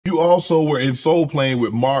You also were in Soul Plane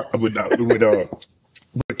with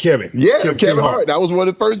Kevin. Yeah, Kevin Hart. That was one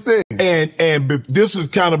of the first things. And this is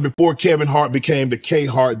kind of before Kevin Hart became the K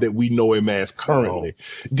Hart that we know him as currently.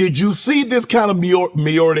 Did you see this kind of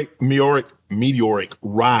meteoric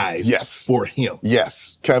rise for him?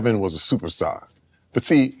 Yes, Kevin was a superstar. But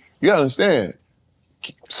see, you understand,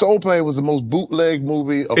 Soul Plane was the most bootleg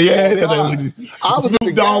movie of all time. I was at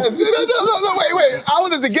the gas. No, wait. I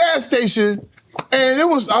was at the gas station. And I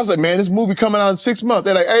was like, man, this movie coming out in 6 months.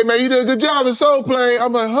 They're like, hey, man, you did a good job in Soul Plane.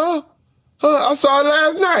 I'm like, huh? I saw it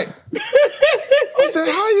last night. I said,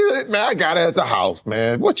 how you, man, I got it at the house,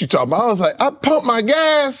 man. What you talking about? I was like, I pumped my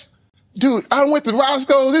gas. Dude, I went to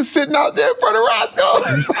Roscoe's. It's sitting out there in front of Roscoe's.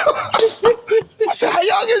 I said, how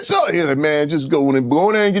y'all get so? He's like, man, just go in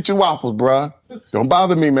there and get your waffles, bruh. Don't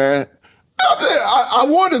bother me, man. I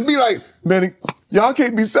wanted to be like, man, y'all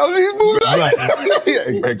can't be selling these movies.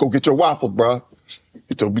 Hey, man, go get your waffles, bro.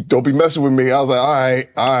 Don't be messing with me. I was like,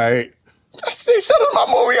 all right. They selling my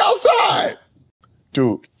movie outside.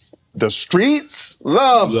 Dude, the streets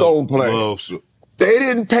love Soul Plane. They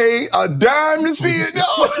didn't pay a dime to see it,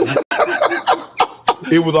 though.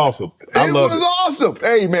 It was awesome. I loved it. It was awesome.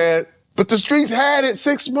 Hey, man. But the streets had it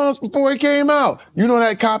 6 months before it came out. You know,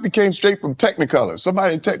 that copy came straight from Technicolor.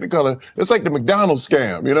 Somebody in Technicolor, it's like the McDonald's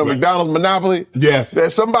scam. You know, McDonald's Monopoly? Yes.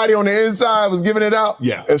 That somebody on the inside was giving it out?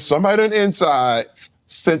 Yeah. And somebody on the inside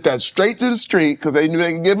sent that straight to the street because they knew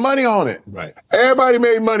they could get money on it. Right. Everybody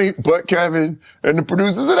made money but Kevin and the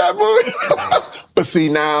producers of that movie. But see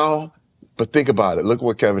now, think about it. Look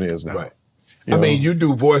what Kevin is now. Right. I mean, you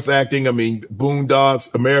do voice acting. I mean,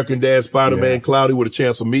 Boondocks, American Dad, Spider-Man, Cloudy with a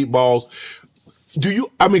Chance of Meatballs.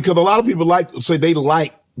 Because a lot of people say they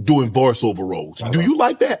like doing voiceover roles. Do you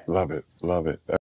like that? Love it.